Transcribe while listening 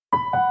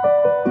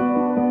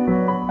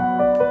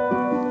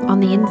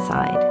the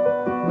inside,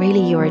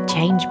 really you're a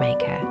change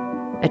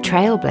maker, a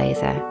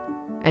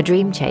trailblazer, a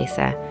dream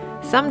chaser,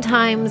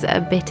 sometimes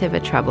a bit of a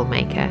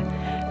troublemaker,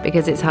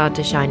 because it's hard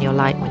to shine your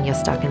light when you're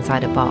stuck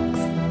inside a box.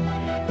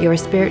 You're a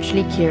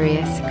spiritually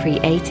curious,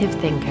 creative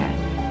thinker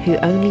who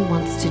only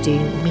wants to do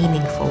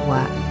meaningful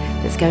work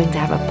that's going to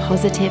have a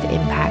positive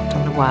impact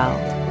on the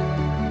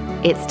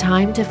world. It's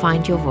time to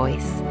find your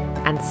voice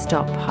and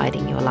stop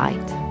hiding your light.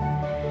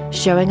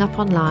 Showing up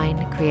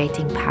online,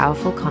 creating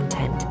powerful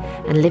content,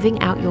 and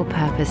living out your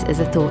purpose as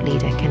a thought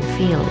leader can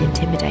feel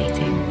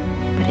intimidating,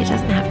 but it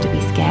doesn't have to be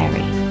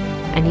scary,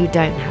 and you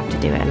don't have to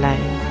do it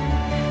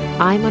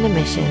alone. I'm on a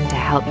mission to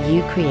help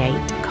you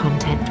create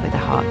content with a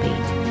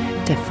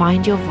heartbeat, to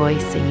find your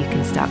voice so you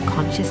can start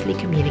consciously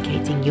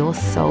communicating your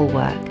soul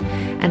work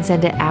and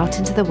send it out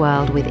into the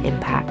world with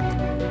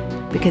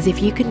impact. Because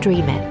if you can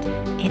dream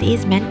it, it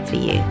is meant for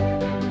you.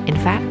 In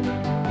fact,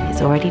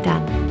 it's already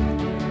done.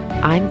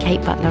 I'm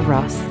Kate Butler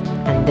Ross,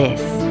 and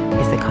this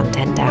is the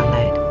Content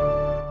Download.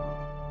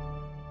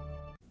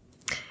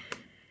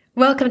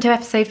 Welcome to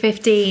episode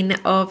 15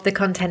 of the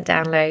Content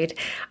Download.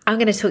 I'm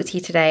going to talk to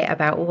you today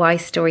about why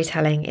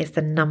storytelling is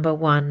the number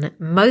one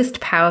most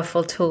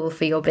powerful tool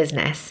for your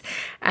business.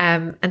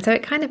 And so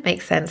it kind of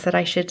makes sense that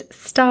I should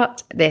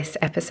start this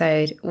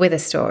episode with a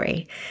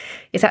story.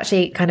 It's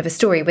actually kind of a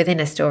story within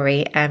a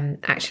story,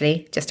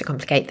 actually, just to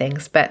complicate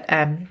things. But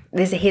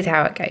here's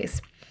how it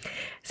goes.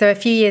 So a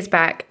few years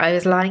back, I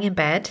was lying in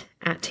bed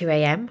at 2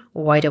 a.m,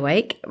 wide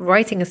awake,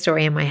 writing a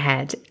story in my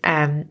head.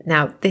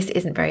 Now, this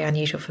isn't very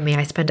unusual for me.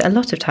 I spend a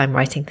lot of time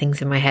writing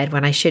things in my head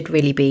when I should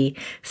really be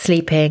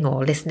sleeping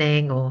or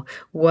listening or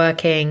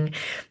working.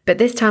 But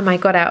this time I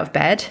got out of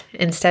bed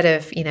instead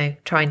of,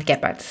 trying to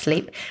get back to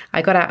sleep.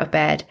 I got out of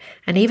bed.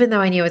 And even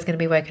though I knew I was going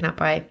to be woken up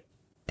by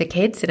the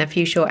kids in a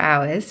few short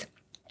hours,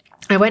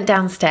 I went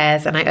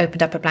downstairs and I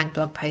opened up a blank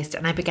blog post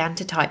and I began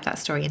to type that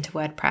story into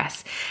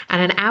WordPress. And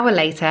an hour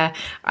later,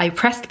 I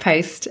pressed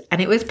post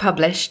and it was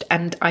published,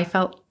 and I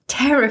felt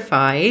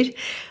terrified,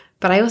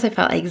 but I also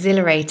felt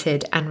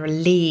exhilarated and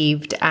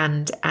relieved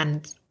and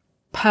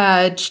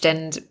purged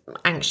and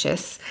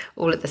anxious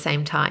all at the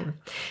same time,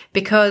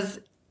 because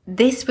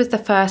this was the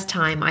first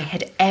time I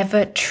had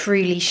ever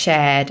truly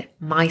shared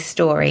my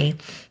story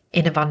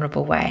in a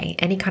vulnerable way,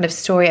 any kind of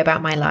story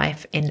about my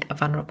life in a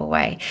vulnerable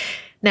way.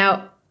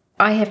 Now,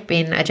 I have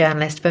been a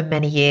journalist for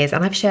many years,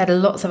 and I've shared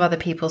lots of other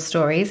people's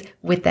stories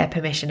with their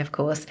permission, of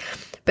course.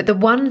 But the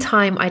one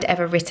time I'd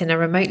ever written a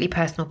remotely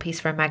personal piece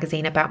for a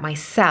magazine about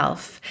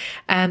myself,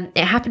 it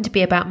happened to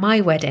be about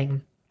my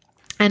wedding.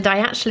 And I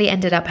actually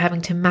ended up having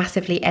to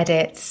massively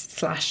edit /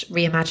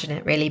 reimagine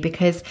it, really,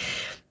 because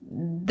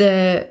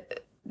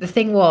the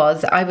thing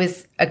was, I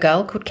was a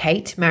girl called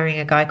Kate marrying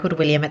a guy called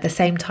William at the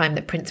same time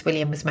that Prince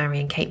William was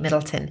marrying Kate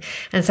Middleton.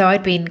 And so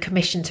I'd been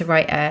commissioned to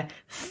write a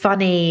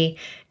funny,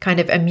 kind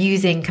of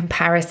amusing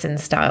comparison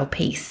style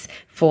piece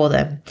for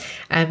them,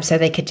 so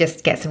they could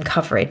just get some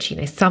coverage,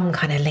 some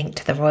kind of link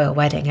to the royal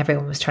wedding.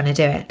 Everyone was trying to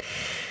do it.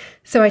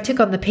 So I took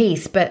on the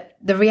piece, but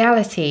the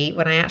reality,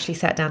 when I actually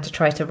sat down to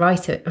try to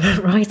write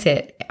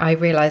it, I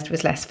realized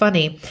was less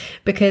funny,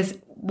 because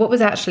what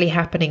was actually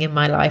happening in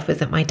my life was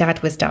that my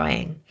dad was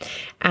dying,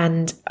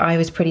 and I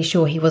was pretty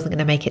sure he wasn't going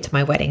to make it to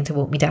my wedding to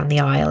walk me down the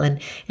aisle. And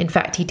in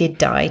fact, he did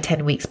die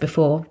 10 weeks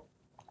before.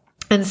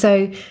 And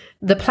so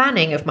the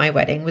planning of my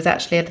wedding was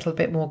actually a little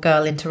bit more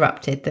girl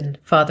interrupted than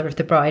father of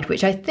the bride,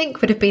 which I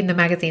think would have been the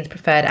magazine's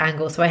preferred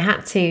angle. So I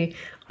had to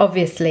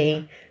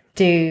obviously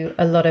do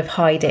a lot of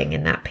hiding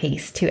in that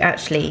piece to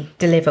actually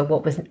deliver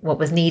what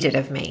was needed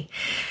of me.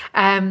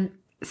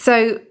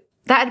 So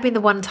that had been the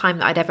one time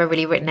that I'd ever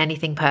really written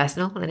anything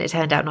personal, and it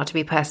turned out not to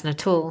be personal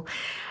at all.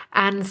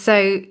 And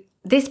so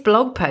this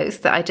blog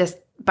post that I just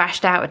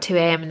bashed out at 2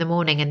 a.m. in the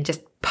morning and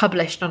just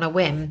published on a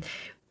whim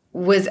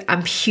was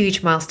a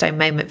huge milestone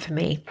moment for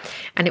me.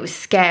 And it was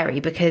scary,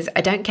 because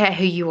I don't care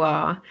who you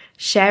are,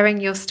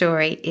 sharing your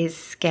story is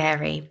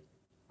scary.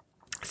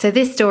 So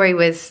this story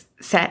was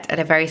set at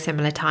a very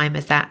similar time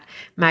as that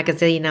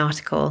magazine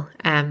article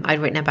I'd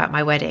written about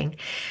my wedding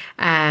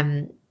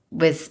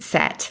was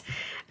set.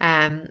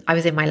 I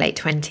was in my late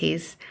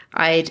 20s.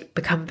 I'd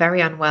become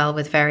very unwell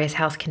with various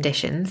health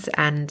conditions,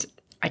 and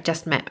I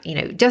just met,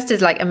 just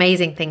as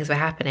amazing things were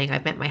happening.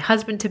 I'd met my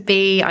husband to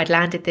be. I'd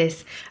landed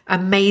this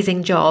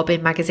amazing job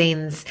in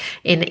magazines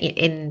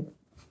in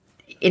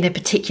a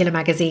particular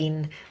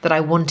magazine that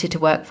I wanted to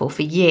work for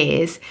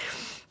years,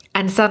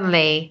 and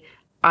suddenly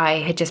I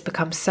had just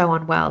become so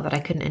unwell that I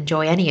couldn't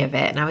enjoy any of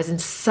it. And I was in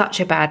such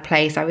a bad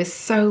place. I was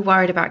so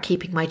worried about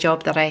keeping my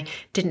job that I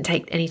didn't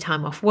take any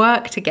time off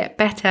work to get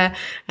better.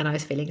 And I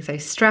was feeling so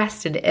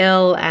stressed and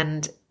ill.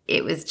 And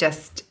it was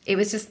just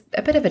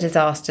a bit of a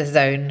disaster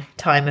zone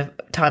time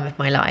of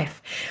my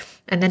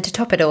life. And then to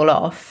top it all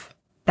off,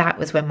 that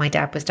was when my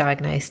dad was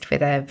diagnosed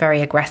with a very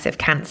aggressive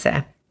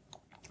cancer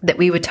that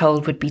we were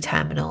told would be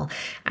terminal.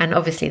 And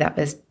obviously that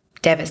was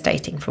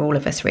devastating for all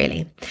of us,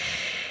 really.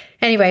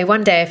 Anyway,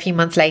 one day, a few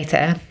months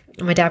later,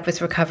 my dad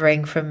was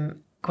recovering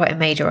from quite a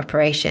major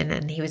operation,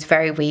 and he was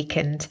very weak,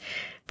 and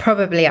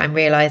probably, I'm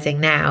realizing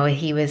now,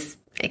 he was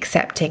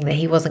accepting that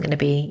he wasn't going to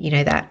be,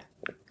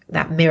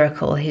 that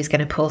miracle who's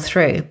going to pull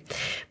through.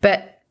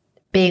 But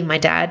being my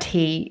dad,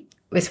 he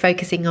was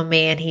focusing on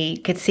me, and he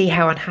could see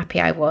how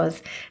unhappy I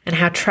was and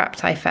how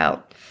trapped I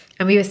felt.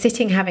 And we were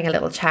sitting having a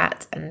little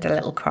chat and a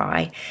little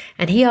cry.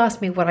 And he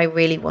asked me what I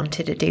really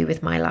wanted to do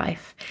with my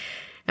life.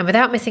 And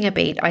without missing a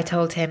beat, I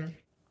told him,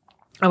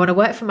 I want to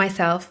work for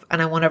myself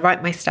and I want to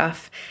write my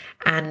stuff.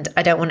 And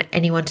I don't want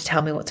anyone to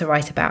tell me what to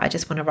write about. I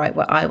just want to write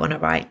what I want to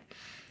write.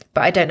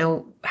 But I don't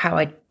know how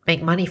I'd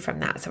make money from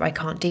that, so I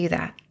can't do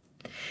that.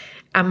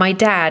 And my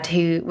dad,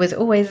 who was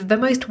always the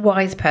most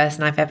wise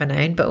person I've ever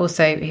known, but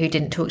also who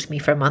didn't talk to me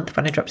for a month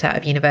when I dropped out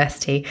of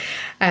university,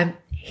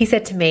 he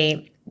said to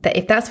me that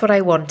if that's what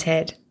I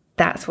wanted,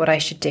 that's what I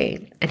should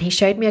do. And he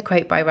showed me a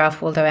quote by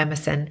Ralph Waldo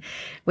Emerson,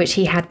 which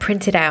he had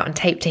printed out and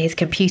taped to his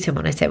computer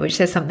monitor, which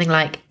says something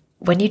like,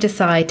 when you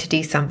decide to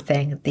do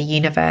something, the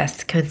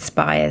universe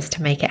conspires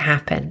to make it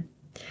happen.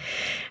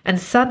 And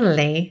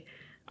suddenly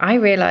I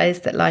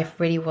realized that life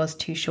really was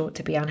too short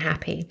to be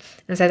unhappy.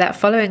 And so that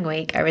following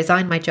week, I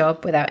resigned my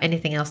job without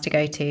anything else to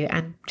go to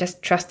and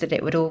just trusted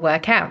it would all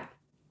work out.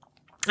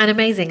 And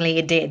amazingly,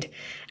 it did.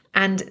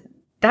 And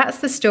that's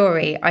the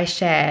story I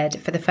shared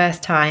for the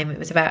first time. It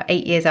was about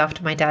 8 years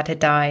after my dad had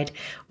died,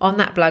 on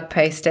that blog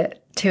post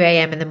at 2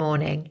 a.m. in the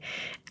morning.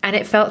 And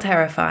it felt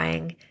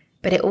terrifying,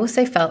 but it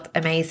also felt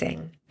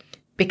amazing.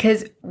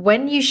 Because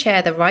when you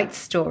share the right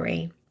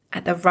story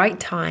at the right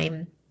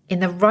time, in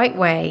the right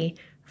way,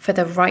 for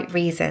the right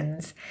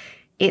reasons,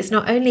 it's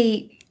not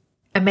only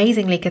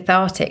amazingly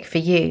cathartic for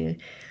you,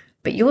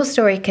 but your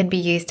story can be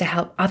used to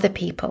help other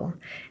people.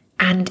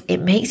 And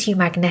it makes you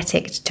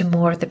magnetic to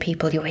more of the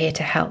people you're here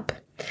to help.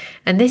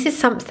 And this is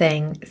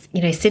something,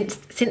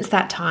 since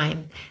that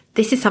time,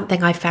 this is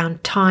something I've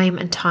found time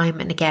and time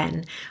and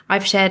again.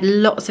 I've shared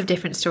lots of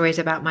different stories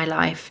about my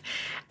life,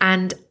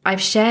 and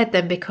I've shared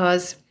them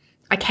because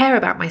I care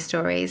about my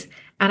stories.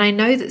 And I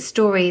know that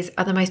stories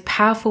are the most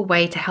powerful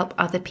way to help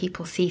other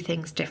people see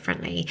things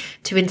differently,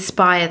 to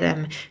inspire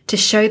them, to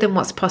show them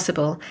what's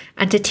possible,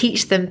 and to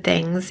teach them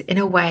things in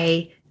a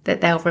way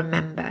that they'll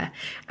remember.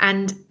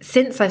 And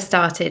since I've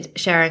started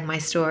sharing my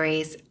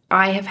stories,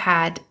 I have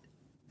had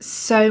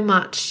so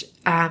much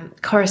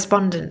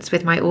correspondence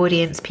with my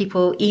audience,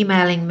 people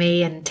emailing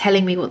me and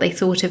telling me what they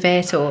thought of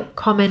it, or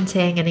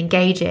commenting and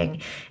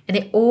engaging. And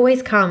it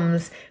always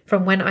comes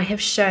from when I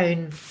have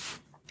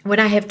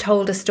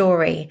told a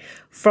story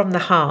from the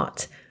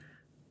heart,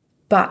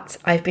 but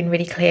I've been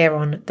really clear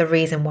on the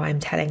reason why I'm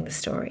telling the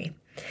story.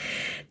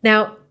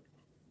 Now,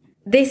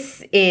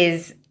 this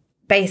is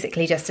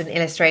basically just an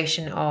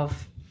illustration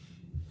of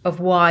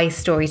why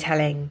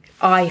storytelling,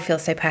 I feel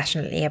so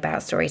passionately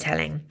about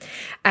storytelling.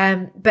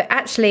 But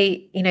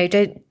actually,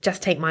 don't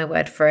just take my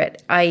word for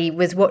it. I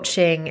was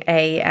watching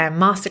a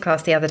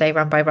masterclass the other day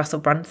run by Russell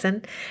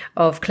Brunson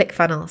of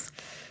ClickFunnels.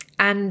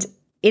 And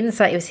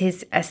inside, it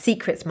was a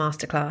secrets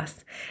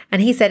masterclass.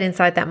 And he said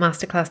inside that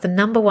masterclass, the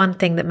number one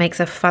thing that makes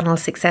a funnel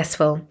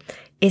successful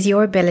is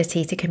your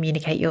ability to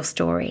communicate your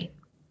story.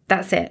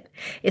 That's it.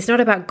 It's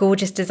not about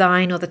gorgeous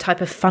design or the type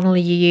of funnel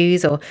you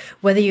use, or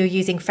whether you're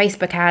using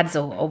Facebook ads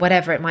or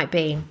whatever it might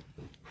be.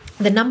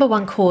 The number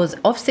one cause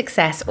of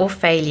success or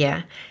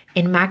failure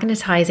in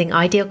magnetizing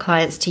ideal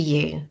clients to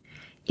you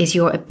is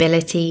your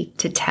ability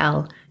to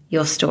tell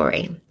your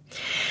story.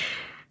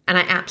 And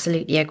I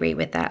absolutely agree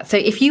with that. So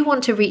if you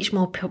want to reach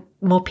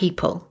more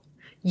people,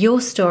 your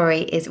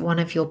story is one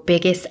of your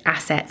biggest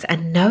assets,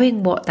 and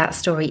knowing what that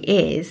story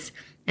is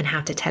and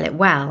how to tell it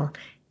well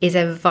is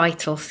a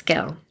vital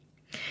skill.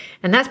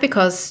 And that's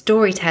because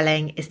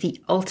storytelling is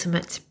the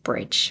ultimate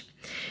bridge.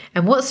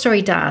 And what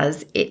story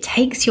does, it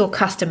takes your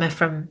customer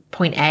from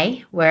point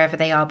A, wherever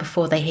they are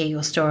before they hear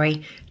your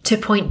story, to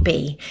point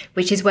B,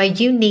 which is where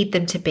you need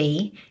them to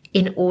be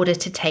in order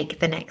to take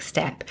the next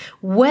step.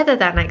 Whether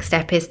that next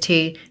step is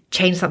to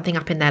change something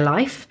up in their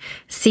life,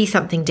 see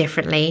something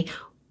differently,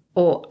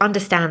 or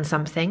understand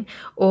something,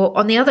 or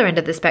on the other end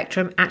of the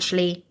spectrum,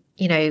 actually,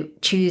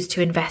 choose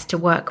to invest to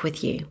work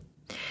with you.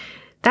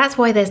 That's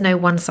why there's no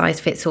one size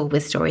fits all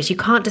with stories. You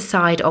can't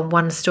decide on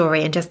one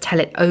story and just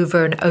tell it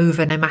over and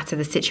over, no matter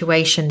the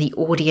situation, the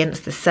audience,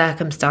 the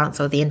circumstance,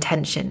 or the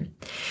intention.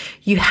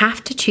 You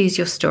have to choose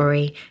your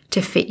story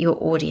to fit your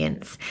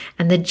audience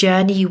and the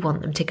journey you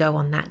want them to go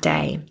on that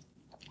day.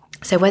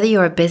 So whether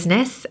you're a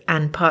business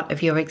and part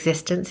of your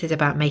existence is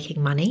about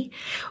making money,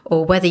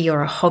 or whether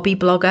you're a hobby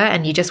blogger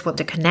and you just want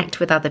to connect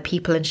with other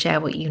people and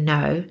share what you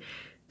know,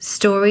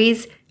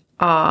 stories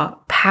are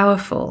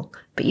powerful,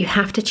 but you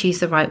have to choose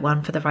the right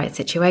one for the right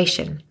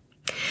situation.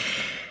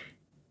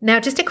 Now,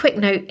 just a quick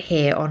note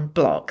here on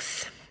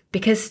blocks,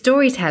 because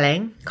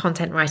storytelling,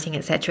 content writing,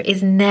 etc.,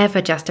 is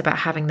never just about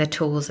having the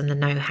tools and the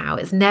know-how.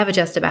 It's never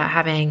just about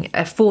having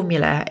a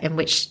formula in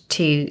which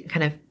to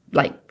kind of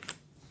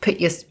fit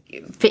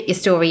your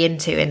story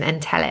into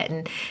and tell it.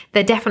 And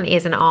there definitely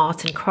is an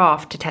art and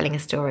craft to telling a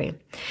story.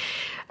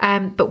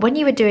 But when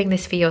you are doing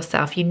this for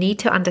yourself, you need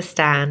to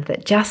understand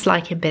that just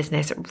like in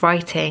business,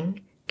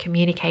 writing,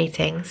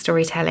 communicating,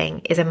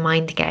 storytelling is a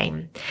mind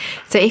game.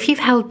 So if you've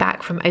held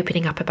back from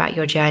opening up about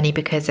your journey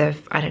because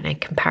of,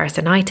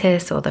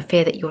 comparisonitis, or the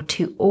fear that you're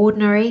too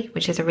ordinary,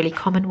 which is a really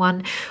common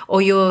one,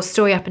 or your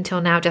story up until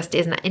now just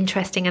isn't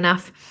interesting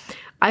enough,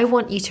 I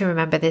want you to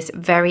remember this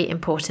very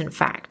important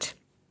fact.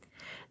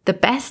 The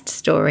best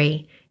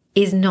story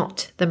is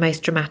not the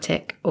most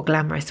dramatic or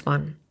glamorous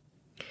one.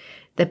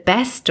 The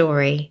best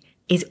story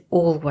is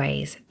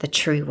always the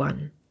true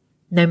one,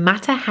 no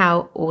matter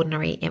how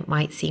ordinary it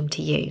might seem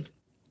to you.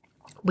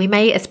 We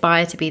may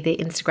aspire to be the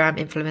Instagram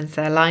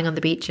influencer lying on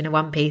the beach in a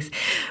one piece,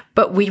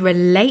 but we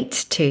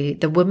relate to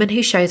the woman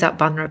who shows up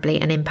vulnerably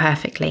and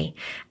imperfectly.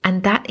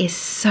 And that is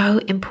so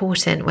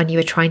important when you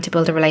are trying to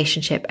build a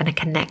relationship and a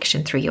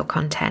connection through your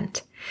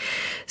content.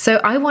 So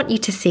I want you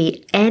to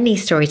see any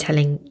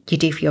storytelling you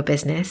do for your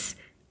business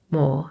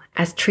more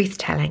as truth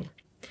telling.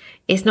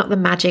 It's not the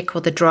magic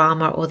or the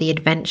drama or the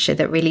adventure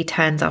that really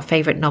turns our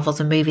favourite novels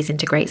and movies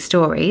into great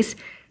stories.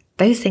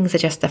 Those things are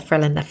just the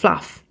frill and the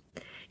fluff.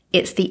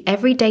 It's the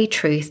everyday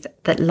truth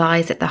that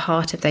lies at the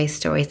heart of those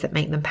stories that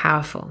make them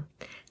powerful.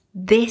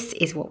 This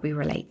is what we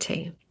relate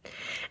to.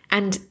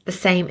 And the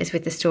same is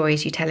with the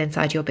stories you tell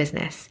inside your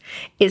business.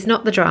 It's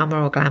not the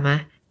drama or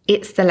glamour.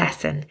 It's the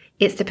lesson.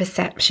 It's the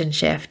perception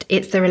shift.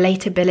 It's the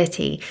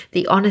relatability,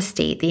 the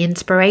honesty, the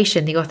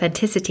inspiration, the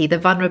authenticity, the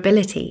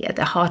vulnerability at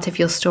the heart of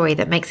your story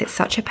that makes it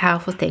such a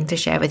powerful thing to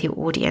share with your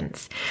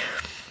audience.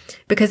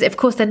 Because of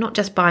course, they're not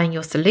just buying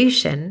your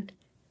solution,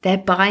 they're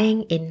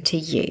buying into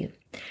you.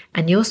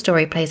 And your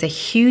story plays a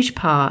huge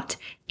part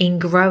in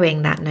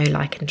growing that know,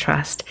 like, and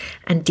trust,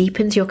 and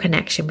deepens your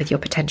connection with your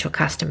potential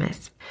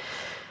customers.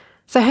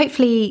 So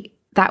hopefully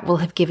that will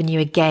have given you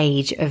a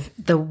gauge of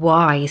the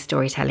why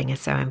storytelling is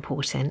so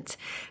important.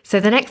 So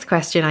the next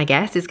question, I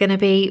guess, is going to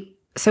be,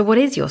 so what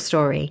is your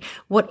story?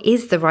 What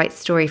is the right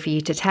story for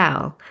you to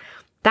tell?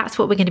 That's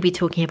what we're going to be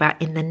talking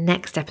about in the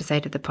next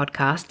episode of the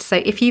podcast. So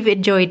if you've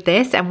enjoyed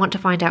this and want to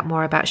find out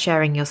more about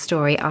sharing your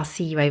story, I'll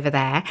see you over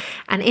there.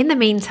 And in the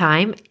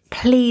meantime,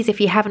 please, if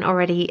you haven't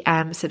already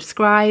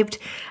subscribed,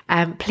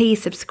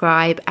 please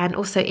subscribe. And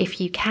also,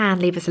 if you can,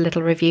 leave us a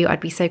little review. I'd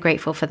be so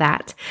grateful for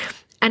that.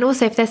 And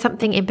also, if there's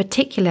something in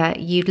particular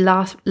you'd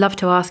love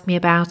to ask me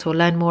about or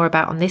learn more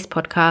about on this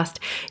podcast,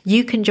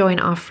 you can join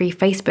our free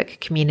Facebook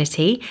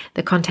community,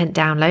 The Content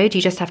Download.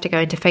 You just have to go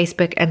into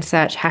Facebook and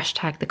search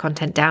 #The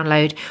Content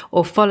Download,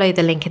 or follow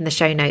the link in the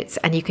show notes,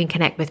 and you can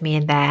connect with me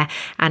in there.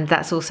 And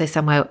that's also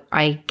somewhere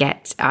I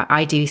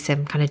do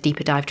some kind of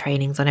deeper dive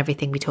trainings on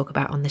everything we talk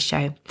about on the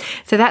show.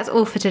 So that's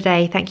all for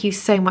today. Thank you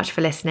so much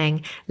for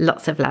listening.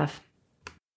 Lots of love.